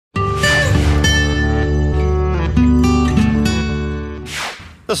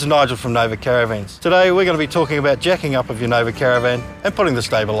This is Nigel from Nova Caravans. Today we're going to be talking about jacking up of your Nova Caravan and putting the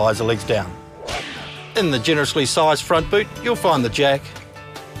stabiliser legs down. In the generously sized front boot, you'll find the jack,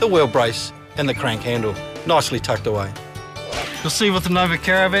 the wheel brace and the crank handle, nicely tucked away. You'll see with the Nova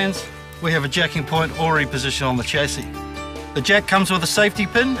Caravans, we have a jacking point already positioned on the chassis. The jack comes with a safety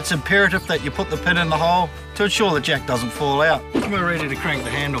pin. It's imperative that you put the pin in the hole to ensure the jack doesn't fall out. We're ready to crank the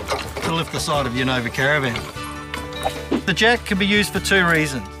handle to lift the side of your Nova Caravan. The jack can be used for two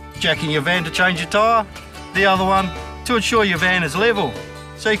reasons: jacking your van to change your tyre, the other one to ensure your van is level,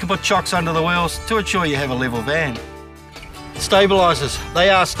 so you can put chocks under the wheels to ensure you have a level van. Stabilisers,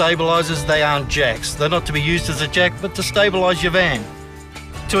 they are stabilisers, they aren't jacks. They're not to be used as a jack, but to stabilise your van.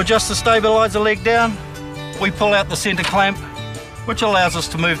 To adjust the stabiliser leg down, we pull out the centre clamp, which allows us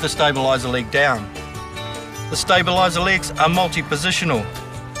to move the stabiliser leg down. The stabiliser legs are multi-positional.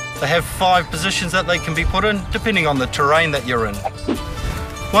 They have 5 positions that they can be put in, depending on the terrain that you're in.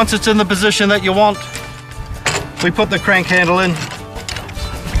 Once it's in the position that you want, we put the crank handle in,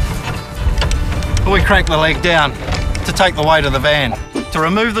 and we crank the leg down to take the weight of the van. To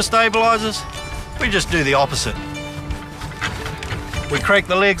remove the stabilisers, we just do the opposite. We crank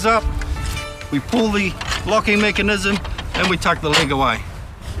the legs up, we pull the locking mechanism, and we tuck the leg away.